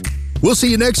TikTok. We'll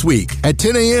see you next week at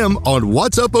 10 a.m. on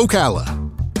What's Up, Ocala.